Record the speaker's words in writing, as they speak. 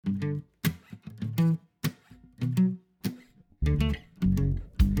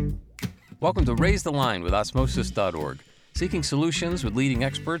Welcome to Raise the Line with Osmosis.org, seeking solutions with leading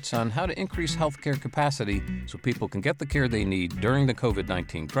experts on how to increase healthcare capacity so people can get the care they need during the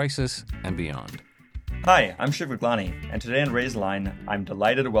COVID-19 crisis and beyond. Hi, I'm Shiv Gaglani, and today on Raise the Line, I'm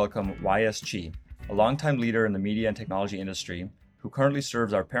delighted to welcome YS Chi, a longtime leader in the media and technology industry who currently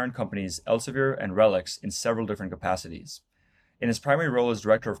serves our parent companies Elsevier and Relix in several different capacities. In his primary role as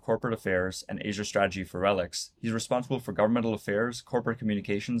Director of Corporate Affairs and Asia Strategy for Relix, he's responsible for governmental affairs, corporate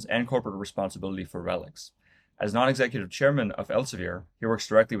communications, and corporate responsibility for Relix. As non-executive chairman of Elsevier, he works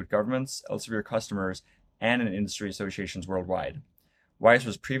directly with governments, Elsevier customers, and in industry associations worldwide. YS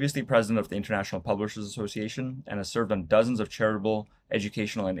was previously president of the International Publishers Association and has served on dozens of charitable,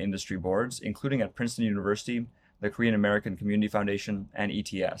 educational, and industry boards, including at Princeton University, the Korean American Community Foundation, and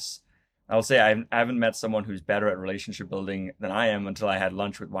ETS. I'll say I haven't met someone who's better at relationship building than I am until I had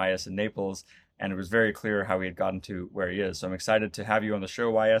lunch with YS in Naples, and it was very clear how he had gotten to where he is. So I'm excited to have you on the show,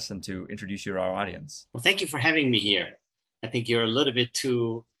 YS, and to introduce you to our audience. Well, thank you for having me here. I think you're a little bit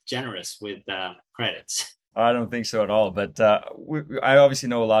too generous with credits. I don't think so at all, but I obviously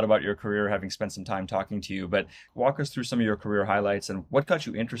know a lot about your career, having spent some time talking to you, but walk us through some of your career highlights and what got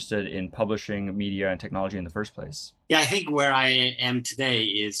you interested in publishing, media, and technology in the first place. Yeah, I think where I am today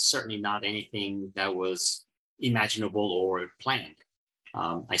is certainly not anything that was imaginable or planned.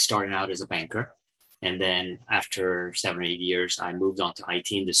 I started out as a banker, and then after 7 or 8 years, I moved on to IT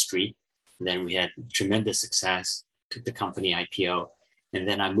industry. And then we had tremendous success, took the company IPO, and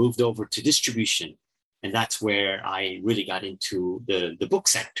then I moved over to distribution. And that's where I really got into the book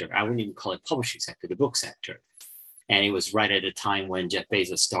sector. I wouldn't even call it publishing sector, the book sector. And it was right at a time when Jeff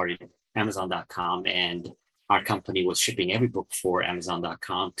Bezos started Amazon.com, and our company was shipping every book for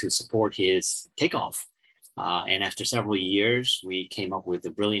Amazon.com to support his takeoff. And after several years, we came up with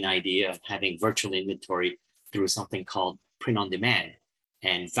the brilliant idea of having virtual inventory through something called print on demand,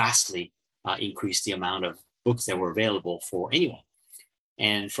 and vastly increased the amount of books that were available for anyone.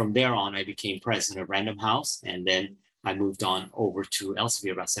 And from there on, I became president of Random House. And then I moved on over to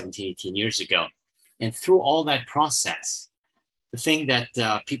Elsevier about 17, 18 years ago. And through all that process, the thing that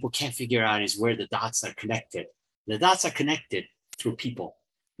people can't figure out is where the dots are connected. The dots are connected through people,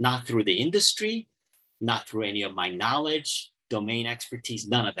 not through the industry, not through any of my knowledge, domain expertise,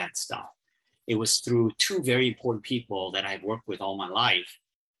 none of that stuff. It was through two very important people that I've worked with all my life.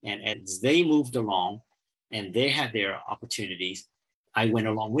 And as they moved along and they had their opportunities, I went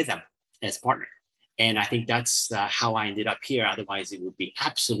along with them as partner. And I think that's how I ended up here. Otherwise, it would be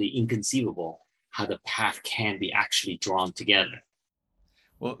absolutely inconceivable how the path can be actually drawn together.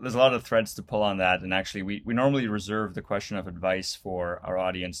 Well, there's a lot of threads to pull on that. And actually, we normally reserve the question of advice for our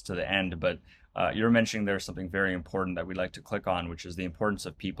audience to the end. But you're mentioning there's something very important that we'd like to click on, which is the importance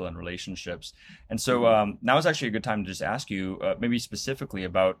of people and relationships. And so now is actually a good time to just ask you maybe specifically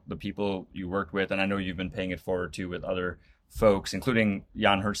about the people you worked with. And I know you've been paying it forward too with other folks, including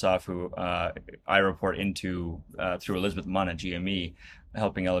Jan Herzog, who I report into through Elizabeth Munn at GME,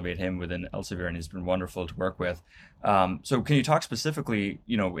 helping elevate him within Elsevier, and he's been wonderful to work with. So can you talk specifically,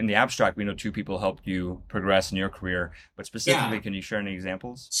 in the abstract, we know two people helped you progress in your career, but specifically, Can you share any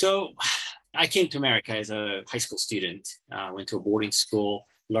examples? So I came to America as a high school student, went to a boarding school,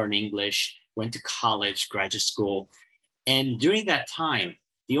 learned English, went to college, graduate school. And during that time,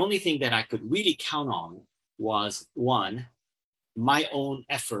 the only thing that I could really count on was, one, my own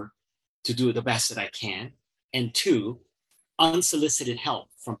effort to do the best that I can, and two, unsolicited help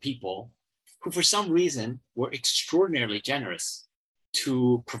from people who for some reason were extraordinarily generous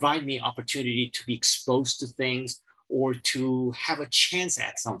to provide me opportunity to be exposed to things or to have a chance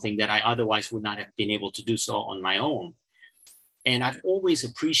at something that I otherwise would not have been able to do so on my own. And I've always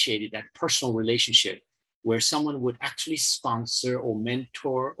appreciated that personal relationship where someone would actually sponsor or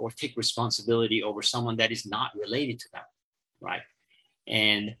mentor or take responsibility over someone that is not related to them, right?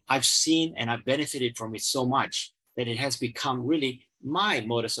 And I've seen and I've benefited from it so much that it has become really my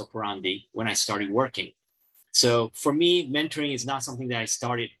modus operandi when I started working. So for me, mentoring is not something that I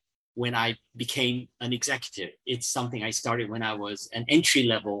started when I became an executive. It's something I started when I was an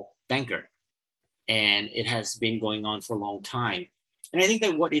entry-level banker. And it has been going on for a long time. And I think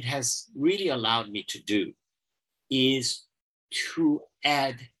that what it has really allowed me to do is to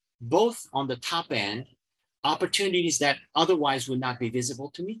add both on the top end opportunities that otherwise would not be visible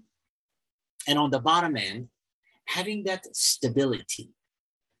to me, and on the bottom end, having that stability,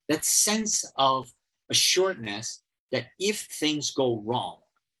 that sense of assuredness that if things go wrong,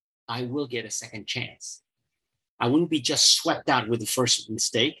 I will get a second chance. I wouldn't be just swept out with the first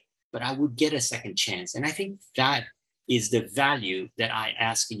mistake, but I would get a second chance. And I think that is the value that I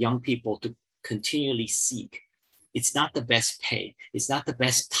ask young people to continually seek. It's not the best pay. It's not the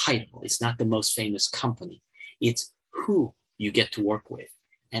best title. It's not the most famous company. It's who you get to work with.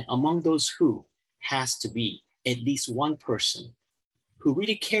 And among those who has to be at least one person who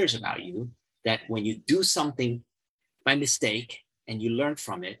really cares about you, that when you do something by mistake and you learn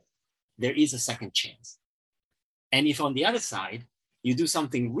from it, there is a second chance. And if on the other side, you do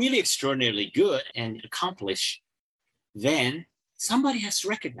something really extraordinarily good and accomplish, then somebody has to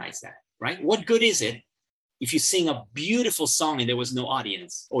recognize that, right? What good is it if you sing a beautiful song and there was no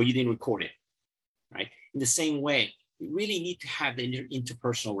audience or you didn't record it, right? In the same way, you really need to have the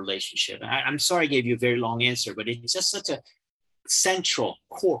interpersonal relationship. I'm sorry I gave you a very long answer, but it's just such a central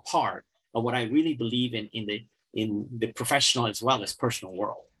core part of what I really believe in the professional as well as personal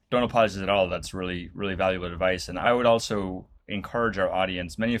world. Don't apologize at all. That's really, really valuable advice. And I would also encourage our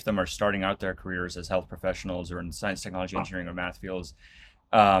audience, many of them are starting out their careers as health professionals or in science, technology, engineering, or math fields,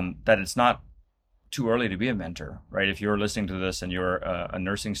 that it's not too early to be a mentor, right? If you're listening to this and you're a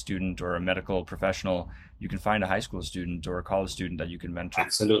nursing student or a medical professional, you can find a high school student or a college student that you can mentor.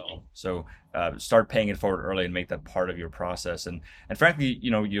 Absolutely. So start paying it forward early and make that part of your process. And frankly,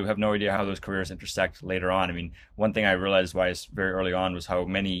 you have no idea how those careers intersect later on. I mean, one thing I realized very early on was how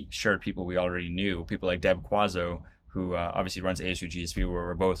many shared people we already knew. People like Deb Quazzo, who obviously runs ASU GSV, where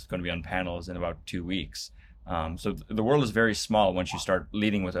we're both going to be on panels in about 2 weeks. So the world is very small once you start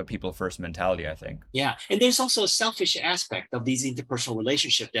leading with a people first mentality, I think. Yeah. And there's also a selfish aspect of these interpersonal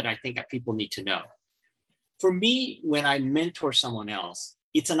relationships that I think that people need to know. For me, when I mentor someone else,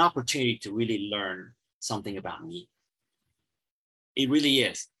 it's an opportunity to really learn something about me. It really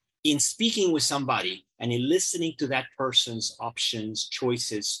is. In speaking with somebody and in listening to that person's options,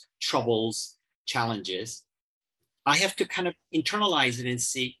 choices, troubles, challenges, I have to kind of internalize it and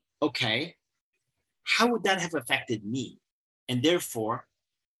see, okay, how would that have affected me? And therefore,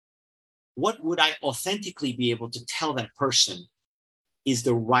 what would I authentically be able to tell that person is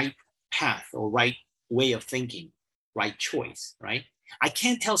the right path or right way of thinking, right choice, right? I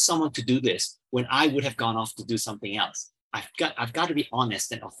can't tell someone to do this when I would have gone off to do something else. I've got to be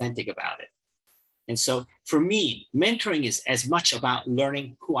honest and authentic about it. And so for me, mentoring is as much about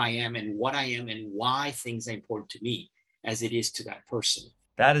learning who I am and what I am and why things are important to me as it is to that person.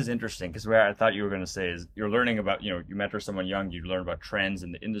 That is interesting, because where I thought you were going to say is you're learning about, you mentor someone young, you learn about trends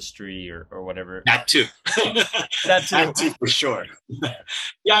in the industry or whatever. That too. That too, for sure.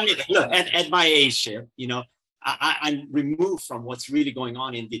 Yeah, I mean, look, at my age, I'm removed from what's really going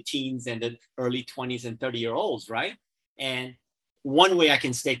on in the teens and the early 20s and 30-year-olds, right? And one way I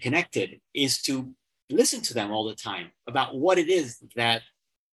can stay connected is to listen to them all the time about what it is that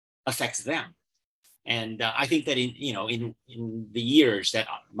affects them. And I think that in the years that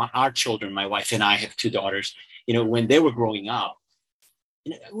our children, my wife and I have 2 daughters, when they were growing up,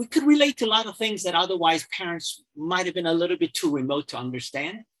 we could relate to a lot of things that otherwise parents might have been a little bit too remote to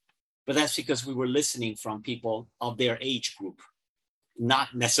understand. But that's because we were listening from people of their age group,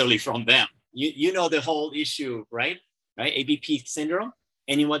 not necessarily from them. You know the whole issue, right? ABP syndrome,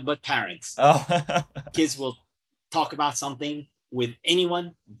 anyone but parents. Oh. Kids will talk about something with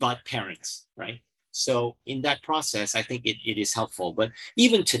anyone but parents, right? So in that process, I think it is helpful. But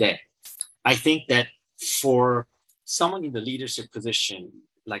even today, I think that for someone in the leadership position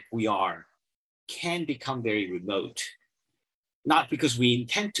like we are, can become very remote, not because we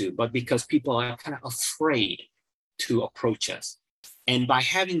intend to, but because people are kind of afraid to approach us. And by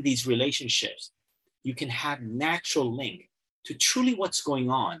having these relationships, you can have natural link to truly what's going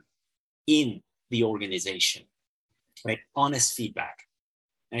on in the organization, right? Honest feedback.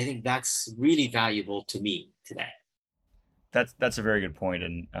 And I think that's really valuable to me today. That's a very good point.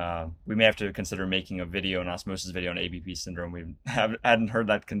 And we may have to consider making a video, an osmosis video on ABP syndrome. We hadn't heard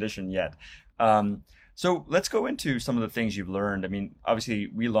that condition yet. So let's go into some of the things you've learned. I mean,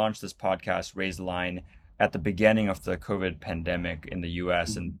 obviously, we launched this podcast, Raise the Line, at the beginning of the COVID pandemic in the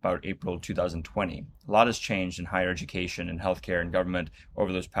US in about April 2020. A lot has changed in higher education and healthcare and government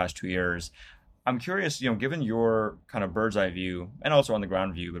over those past 2 years. I'm curious, given your kind of bird's eye view and also on the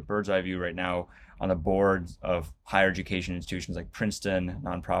ground view, but bird's eye view right now on the boards of higher education institutions like Princeton,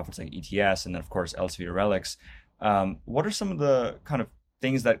 nonprofits like ETS, and then of course Elsevier RELX, what are some of the kind of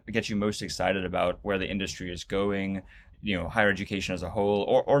things that get you most excited about where the industry is going, higher education as a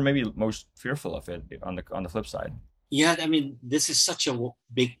whole, or maybe most fearful of it on the flip side? Yeah, I mean, this is such a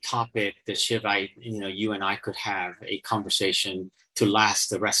big topic that Shiv, you and I could have a conversation to last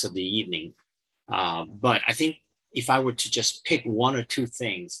the rest of the evening. But I think if I were to just pick 1 or 2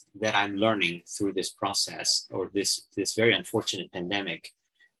 things that I'm learning through this process or this very unfortunate pandemic,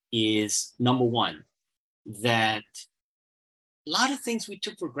 is number 1, that a lot of things we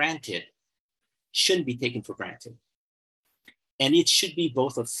took for granted shouldn't be taken for granted. And it should be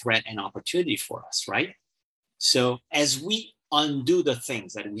both a threat and opportunity for us, right? So as we undo the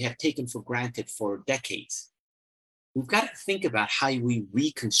things that we have taken for granted for decades, we've got to think about how we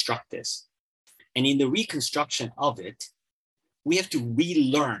reconstruct this. And in the reconstruction of it, we have to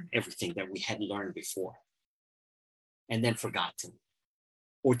relearn everything that we had learned before and then forgotten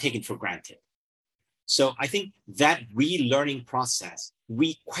or taken for granted. So I think that relearning process,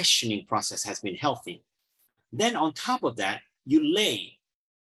 re-questioning process has been healthy. Then on top of that, you lay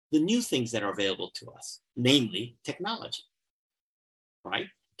the new things that are available to us, namely technology, right?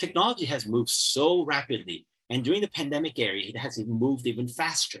 Technology has moved so rapidly. And during the pandemic era, it has moved even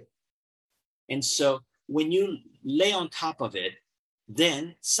faster. And so when you lay on top of it,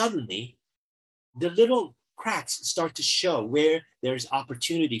 then suddenly the little cracks start to show where there's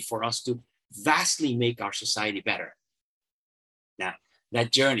opportunity for us to vastly make our society better. Now,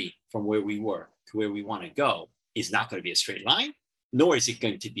 that journey from where we were to where we want to go is not going to be a straight line, nor is it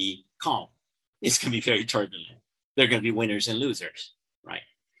going to be calm. It's going to be very turbulent. There are going to be winners and losers, right?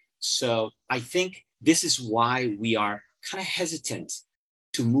 So I think this is why we are kind of hesitant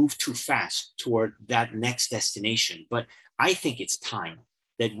to move too fast toward that next destination. But I think it's time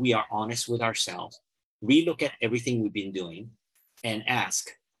that we are honest with ourselves, relook at everything we've been doing, and ask,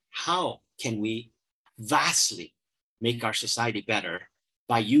 how can we vastly make our society better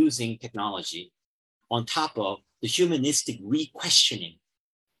by using technology on top of the humanistic re-questioning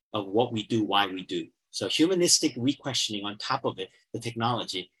of what we do, why we do. So humanistic re-questioning on top of it, the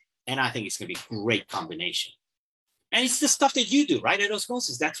technology, and I think it's going to be a great combination. And it's the stuff that you do, right? At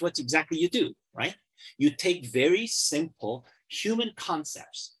Osmosis, that's what exactly you do, right? You take very simple human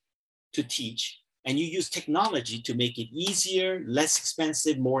concepts to teach, and you use technology to make it easier, less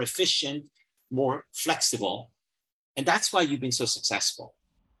expensive, more efficient, more flexible. And that's why you've been so successful.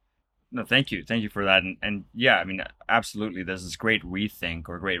 No, thank you. Thank you for that. And yeah, I mean, absolutely. There's this great rethink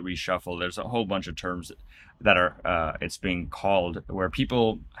or great reshuffle. There's a whole bunch of terms that are, it's being called, where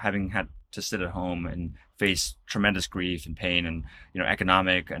people having had to sit at home and face tremendous grief and pain and,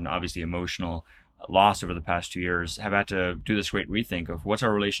 economic and obviously emotional loss over the past 2 years have had to do this great rethink of what's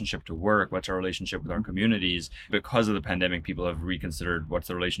our relationship to work, what's our relationship with our communities. Because of the pandemic, people have reconsidered what's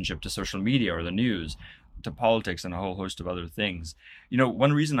the relationship to social media or the news, to politics, and a whole host of other things.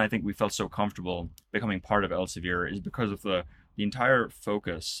 One reason I think we felt so comfortable becoming part of Elsevier is because of the entire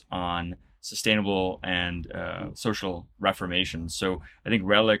focus on sustainable and social reformation. So I think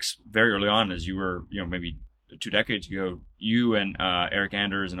RELX, very early on, as you were, maybe 2 decades ago, you and Eric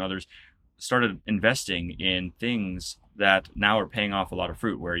Anders and others started investing in things that now are paying off a lot of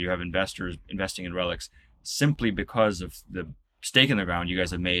fruit, where you have investors investing in RELX simply because of the stake in the ground you guys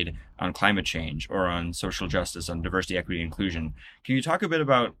have made on climate change or on social justice, on diversity, equity, inclusion. Can you talk a bit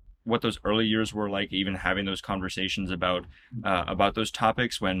about what those early years were like, even having those conversations about those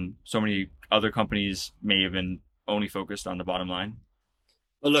topics when so many other companies may have been only focused on the bottom line?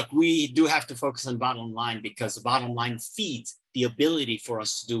 Well, look, we do have to focus on bottom line because the bottom line feeds the ability for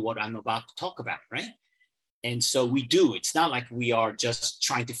us to do what I'm about to talk about, right? And so we do. It's not like we are just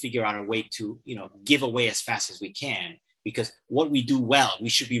trying to figure out a way to, give away as fast as we can, because what we do well, we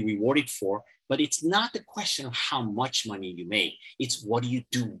should be rewarded for. But it's not the question of how much money you make. It's what do you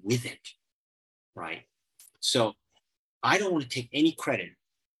do with it, right? So I don't want to take any credit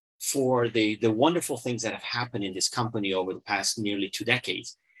for the wonderful things that have happened in this company over the past nearly 2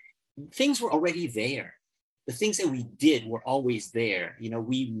 decades. Things were already there. The things that we did were always there.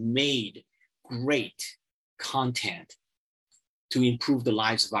 We made great content to improve the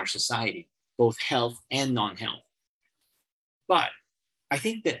lives of our society, both health and non-health. But I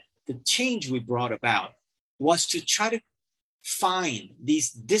think that the change we brought about was to try to find these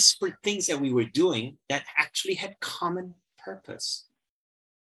disparate things that we were doing that actually had common purpose.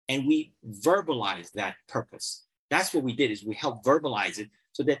 And we verbalized that purpose. That's what we did, is we helped verbalize it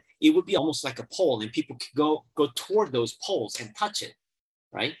so that it would be almost like a pole and people could go toward those poles and touch it,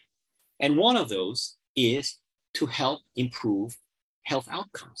 right? And one of those is to help improve health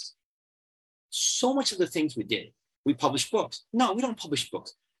outcomes. So much of the things we did, we publish books. No, we don't publish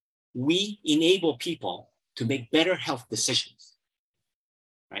books. We enable people to make better health decisions,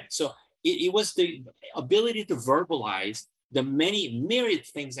 right? So it was the ability to verbalize the many myriad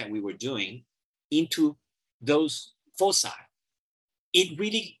things that we were doing into those foci. It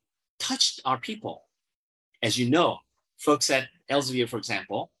really touched our people. As you know, folks at Elsevier, for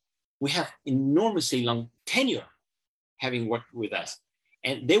example, we have enormously long tenure having worked with us.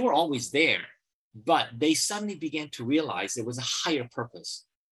 And they were always there, but they suddenly began to realize there was a higher purpose.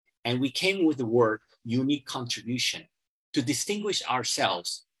 And we came with the word unique contribution to distinguish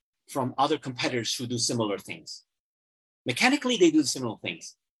ourselves from other competitors who do similar things. Mechanically, they do similar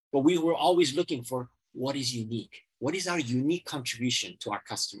things, but we were always looking for what is unique. What is our unique contribution to our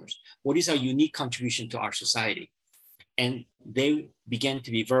customers? What is our unique contribution to our society? And they began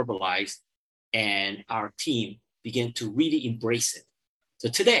to be verbalized, and our team began to really embrace it. So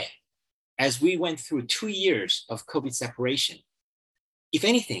today, as we went through 2 years of COVID separation, if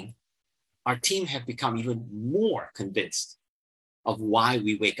anything, our team have become even more convinced of why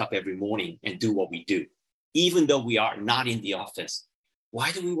we wake up every morning and do what we do, even though we are not in the office.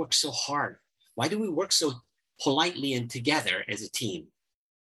 Why do we work so hard? Why do we work so politely and together as a team?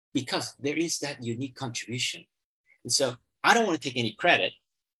 Because there is that unique contribution. And so I don't want to take any credit.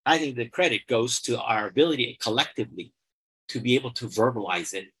 I think the credit goes to our ability collectively to be able to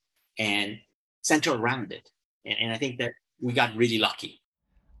verbalize it and center around it. And I think that we got really lucky.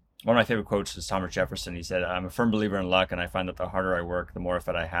 One of my favorite quotes is Thomas Jefferson. He said, "I'm a firm believer in luck, and I find that the harder I work, the more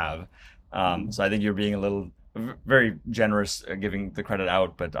effort I have." So I think you're being a little very generous giving the credit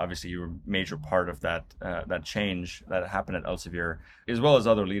out, but obviously you were a major part of that change that happened at Elsevier, as well as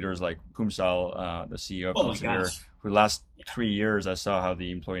other leaders like Kumsal, the CEO of Elsevier, who the last 3 years I saw how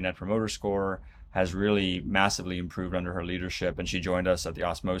the employee net promoter score has really massively improved under her leadership. And she joined us at the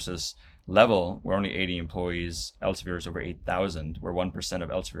Osmosis level. We're only 80 employees. Elsevier is over 8,000. We're 1% of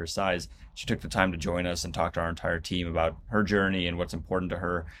Elsevier's size. She took the time to join us and talk to our entire team about her journey and what's important to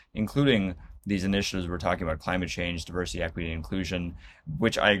her, including these initiatives we're talking about: climate change, diversity, equity, and inclusion,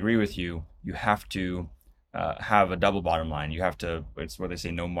 which I agree with you. You have to have a double bottom line. You have to, it's what they say,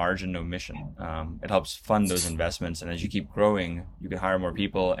 no margin, no mission. It helps fund those investments. And as you keep growing, you can hire more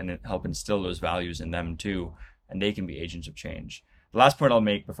people and help instill those values in them too. And they can be agents of change. The last point I'll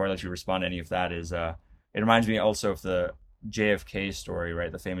make before I let you respond to any of that is it reminds me also of the JFK story,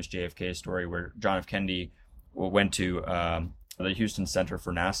 right? The famous JFK story where John F. Kennedy went to the Houston Center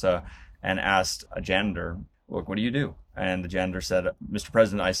for NASA and asked a janitor, "Look, what do you do?" And the janitor said, "Mr.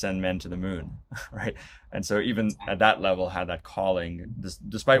 President, I send men to the moon," right? And so even at that level had that calling,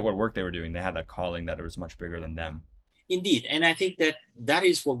 despite what work they were doing, they had that calling that it was much bigger than them. Indeed. And I think that that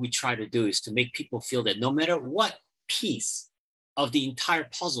is what we try to do, is to make people feel that no matter what piece of the entire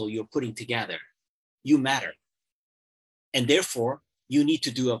puzzle you're putting together, you matter. And therefore, you need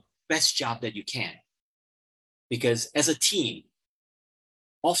to do a best job that you can. Because as a team,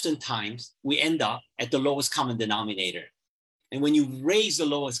 oftentimes we end up at the lowest common denominator. And when you raise the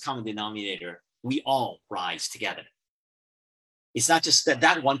lowest common denominator, we all rise together. It's not just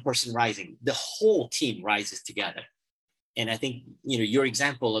that one person rising, the whole team rises together. And I think, your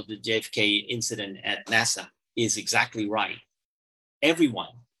example of the JFK incident at NASA is exactly right.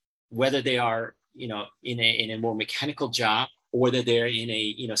 Everyone, whether they are, in a more mechanical job or whether they're in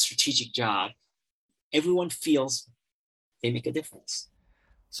a, strategic job, everyone feels they make a difference.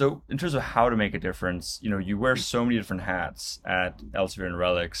 So in terms of how to make a difference, you wear so many different hats at Elsevier and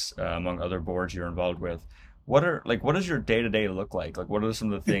RELX, among other boards you're involved with. What does your day-to-day look like? Like, what are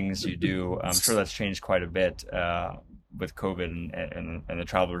some of the things you do? I'm sure that's changed quite a bit with COVID and the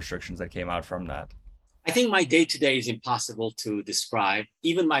travel restrictions that came out from that. I think my day-to-day is impossible to describe.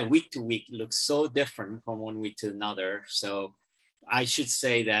 Even my week-to-week looks so different from one week to another. So I should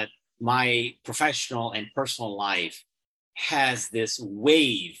say that my professional and personal life has this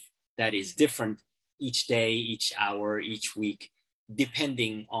wave that is different each day, each hour, each week,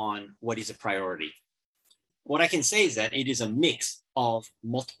 depending on what is a priority. What I can say is that it is a mix of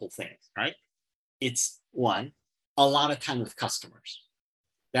multiple things, right? It's one, a lot of time with customers.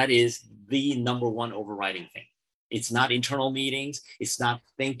 That is the number one overriding thing. It's not internal meetings. It's not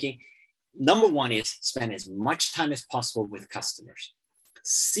thinking. Number one is spend as much time as possible with customers.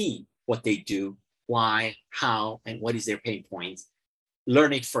 See what they do, why, how, and what is their pain points.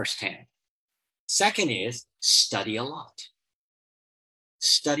 Learn it firsthand. Second is study a lot.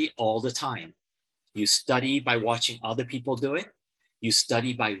 Study all the time. You study by watching other people do it. You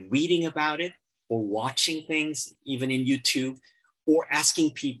study by reading about it or watching things, even in YouTube, or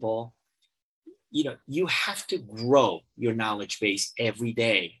asking people. You have to grow your knowledge base every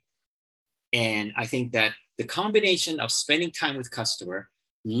day. And I think that the combination of spending time with customer,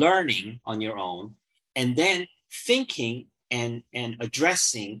 learning on your own, and then thinking and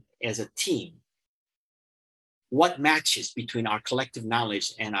addressing as a team what matches between our collective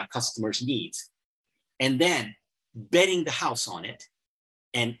knowledge and our customers' needs, and then betting the house on it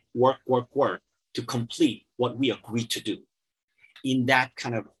and work to complete what we agreed to do in that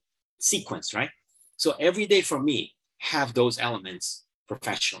kind of sequence, right? So every day for me have those elements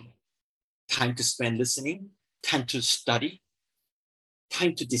professionally. Time to spend listening, time to study,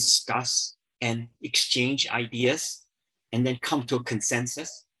 time to discuss and exchange ideas, and then come to a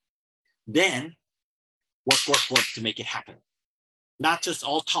consensus. then work to make it happen. Not just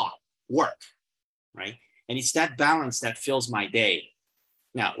all talk, work, right? And it's that balance that fills my day.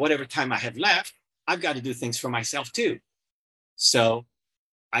 Now, whatever time I have left, I've got to do things for myself too. So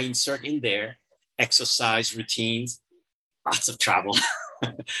I insert in there exercise routines, lots of travel,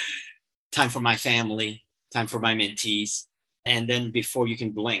 time for my family, time for my mentees. And then before you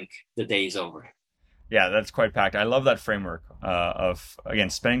can blink, the day is over. Yeah, that's quite packed. I love that framework of, again,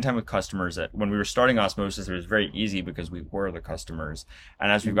 spending time with customers. When we were starting Osmosis, it was very easy because we were the customers.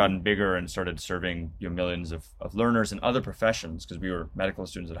 And as we've gotten bigger and started serving millions of learners in other professions, because we were medical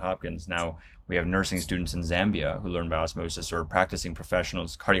students at Hopkins, now we have nursing students in Zambia who learn by Osmosis, or practicing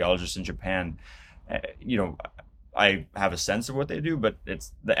professionals, cardiologists in Japan. I have a sense of what they do, but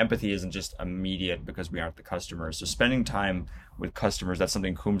the empathy isn't just immediate because we aren't the customers. So spending time with customers, that's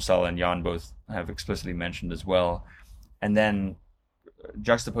something Kumsal and Jan both have explicitly mentioned as well. And then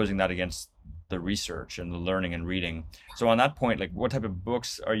juxtaposing that against the research and the learning and reading. So on that point, like, what type of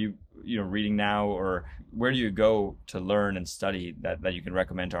books are you reading now, or where do you go to learn and study that you can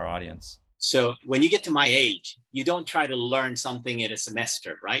recommend to our audience? So when you get to my age, you don't try to learn something in a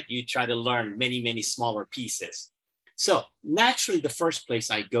semester, right? You try to learn many, many smaller pieces. So naturally, the first place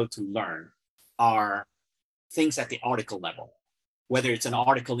I go to learn are things at the article level, whether it's an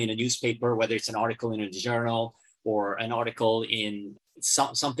article in a newspaper, whether it's an article in a journal, or an article in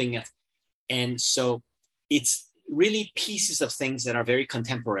something. And so it's really pieces of things that are very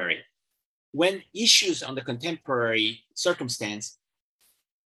contemporary. When issues on the contemporary circumstance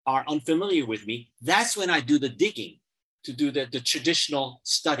are unfamiliar with me, that's when I do the digging, to do the traditional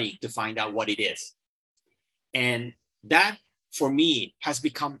study to find out what it is. And that, for me, has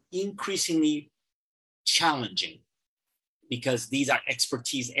become increasingly challenging because these are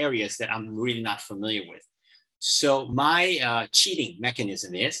expertise areas that I'm really not familiar with. So my cheating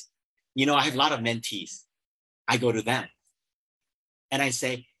mechanism is, I have a lot of mentees. I go to them and I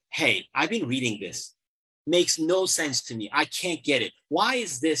say, hey, I've been reading this. Makes no sense to me. I can't get it. Why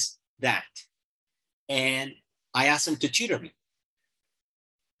is this that? And I ask them to tutor me.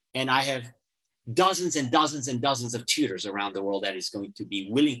 And I have dozens and dozens and dozens of tutors around the world that is going to be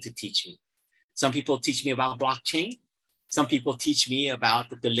willing to teach me. Some people teach me about blockchain. Some people teach me about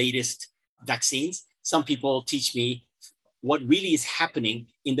the latest vaccines. Some people teach me what really is happening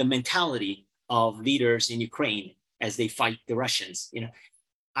in the mentality of leaders in Ukraine as they fight the Russians.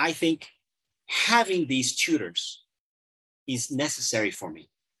 I think having these tutors is necessary for me.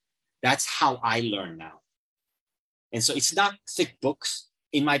 That's how I learn now. And so it's not thick books.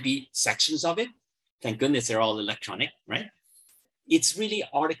 It might be sections of it. Thank goodness they're all electronic, right? It's really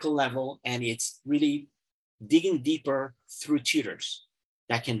article level, and it's really digging deeper through tutors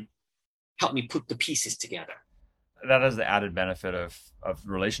that can help me put the pieces together. That has the added benefit of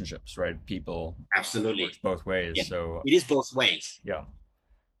relationships, right? People. Absolutely. Works both ways. Yeah. So it is both ways. Yeah.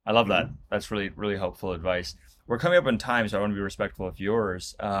 I love that. That's really, really helpful advice. We're coming up on time, so I want to be respectful of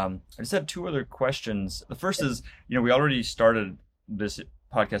yours. I just have two other questions. The first is, we already started this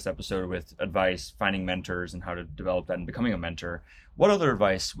podcast episode with advice, finding mentors and how to develop that and becoming a mentor. What other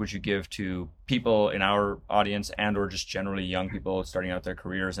advice would you give to people in our audience and or just generally young people starting out their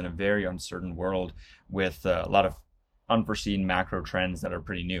careers in a very uncertain world with a lot of unforeseen macro trends that are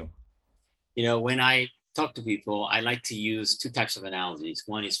pretty new? When I talk to people, I like to use two types of analogies.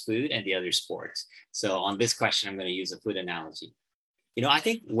 One is food and the other is sports. So on this question, I'm going to use a food analogy. I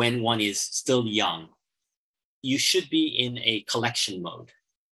think when one is still young, you should be in a collection mode.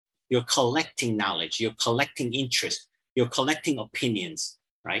 You're collecting knowledge, you're collecting interest, you're collecting opinions,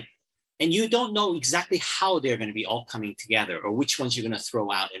 right? And you don't know exactly how they're going to be all coming together, or which ones you're going to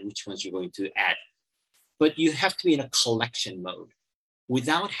throw out and which ones you're going to add. But you have to be in a collection mode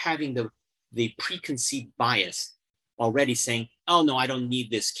without having the preconceived bias already saying, oh no, I don't need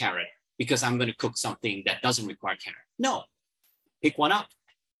this carrot because I'm going to cook something that doesn't require carrot. No, pick one up.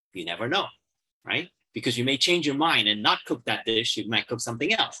 You never know, right? Because you may change your mind and not cook that dish. You might cook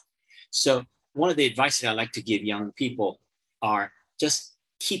something else. So one of the advice that I like to give young people are just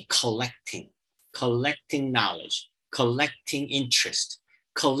keep collecting knowledge, collecting interest,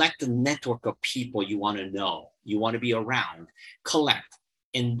 collect a network of people you want to know, you want to be around, collect.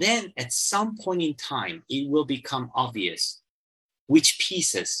 And then at some point in time, it will become obvious which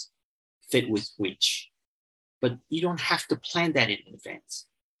pieces fit with which. But you don't have to plan that in advance.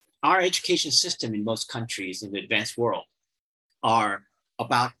 Our education system in most countries in the advanced world are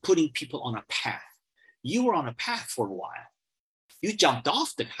about putting people on a path. You were on a path for a while. You jumped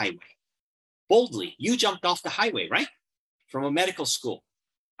off the highway. Boldly, you jumped off the highway, right? From a medical school.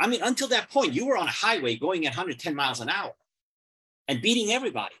 I mean, until that point, you were on a highway going at 110 miles an hour and beating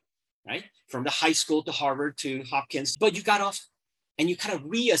everybody. right? From the high school to Harvard to Hopkins, but you got off and you kind of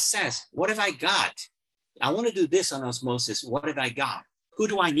reassess, what have I got? I want to do this on osmosis. What have I got? Who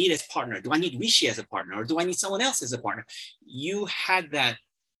do I need as partner? Do I need Rishi as a partner, or do I need someone else as a partner? You had that,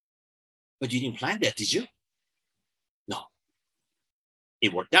 but you didn't plan that, did you? No.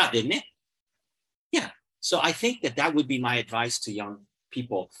 It worked out, didn't it? Yeah. So I think that would be my advice to young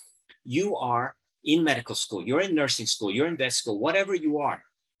people. You are in medical school, you're in nursing school, you're in vet school, whatever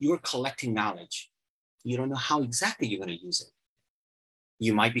you're collecting knowledge. You don't know how exactly you're going to use it.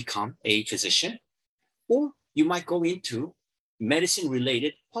 You might become a physician, or you might go into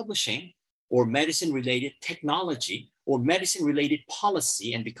medicine-related publishing, or medicine-related technology, or medicine-related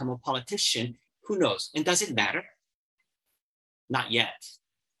policy and become a politician. Who knows? And does it matter? Not yet.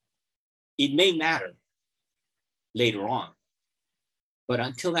 It may matter later on. But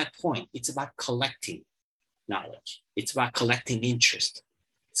until that point, it's about collecting knowledge. It's about collecting interest.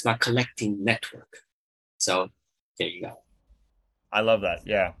 It's about collecting network. So there you go. I love that.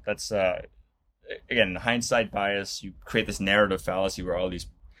 Yeah, that's, again, hindsight bias. You create this narrative fallacy where all these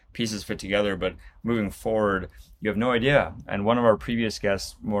pieces fit together, but moving forward, you have no idea. And one of our previous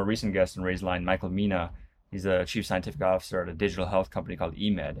guests, more recent guest in Raise Line, Michael Mina, he's a chief scientific officer at a digital health company called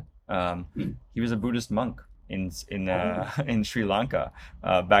eMed. He was a Buddhist monk in Sri Lanka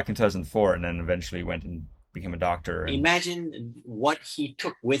back in 2004, and then eventually went and became a doctor. Imagine what he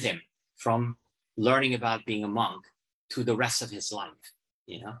took with him from learning about being a monk to the rest of his life.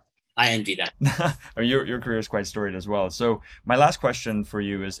 I envy that. I mean, your career is quite storied as well. So my last question for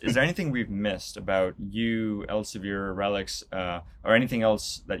you is there anything we've missed about you, Elsevier, RELX, or anything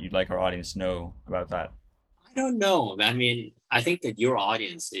else that you'd like our audience to know about that? I don't know. I mean, I think that your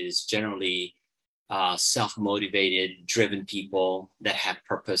audience is generally self-motivated, driven people that have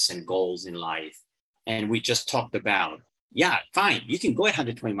purpose and goals in life. And we just talked about, yeah, fine, you can go at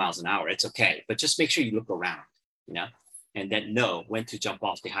 120 miles an hour. It's okay. But just make sure you look around, and then know when to jump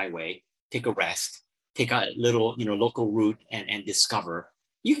off the highway, take a rest, take a little, local route and discover.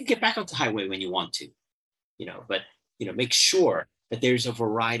 You can get back on the highway when you want to, but, make sure that there's a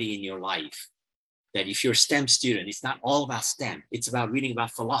variety in your life. That if you're a STEM student, it's not all about STEM. It's about reading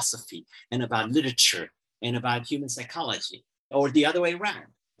about philosophy and about literature and about human psychology, or the other way around.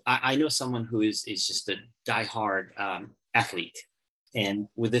 I know someone who is just a diehard athlete. And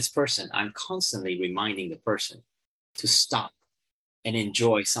with this person, I'm constantly reminding the person to stop and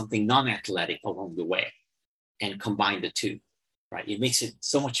enjoy something non-athletic along the way and combine the two, right? It makes it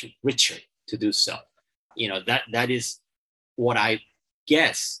so much richer to do so. That is what I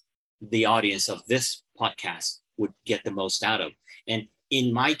guess the audience of this podcast would get the most out of. And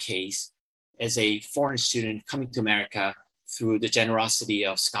in my case, as a foreign student coming to America through the generosity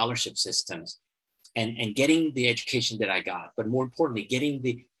of scholarship systems and getting the education that I got, but more importantly, getting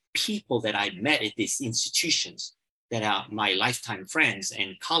the people that I met at these institutions that are my lifetime friends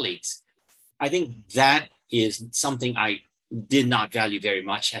and colleagues, I think that is something I did not value very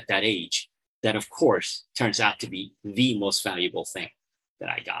much at that age. That, of course, turns out to be the most valuable thing that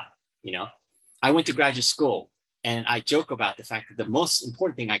I got. I went to graduate school, and I joke about the fact that the most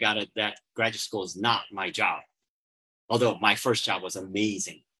important thing I got at that graduate school is not my job. Although my first job was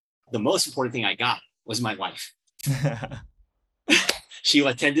amazing. The most important thing I got was my wife. She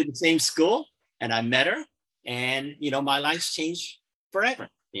attended the same school, and I met her, and, my life's changed forever,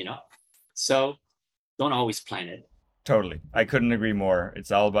 So don't always plan it. Totally. I couldn't agree more.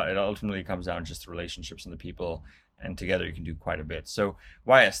 It ultimately comes down just to relationships and the people, and together you can do quite a bit. So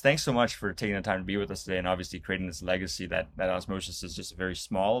YS, thanks so much for taking the time to be with us today and obviously creating this legacy that osmosis is just a very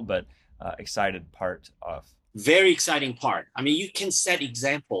small but excited part of. Very exciting part. I mean, you can set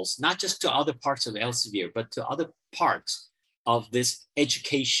examples, not just to other parts of Elsevier, but to other parts of this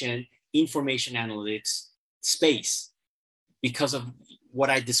education, information analytics space, because of what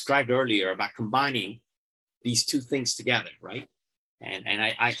I described earlier about combining these two things together, right? And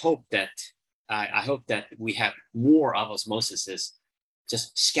I hope that we have more of osmosis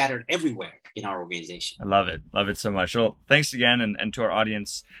just scattered everywhere in our organization. I love it. Love it so much. Well, thanks again. And to our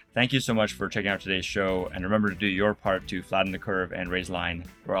audience, thank you so much for checking out today's show. And remember to do your part to flatten the curve and raise line.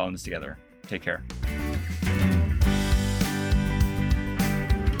 We're all in this together. Take care.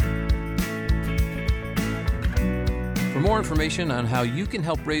 For more information on how you can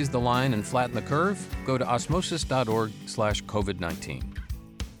help raise the line and flatten the curve, go to osmosis.org/COVID-19.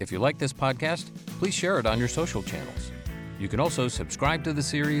 If you like this podcast, please share it on your social channels. You can also subscribe to the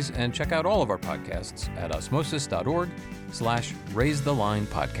series and check out all of our podcasts at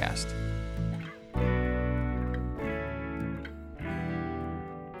osmosis.org/raisethelinepodcast.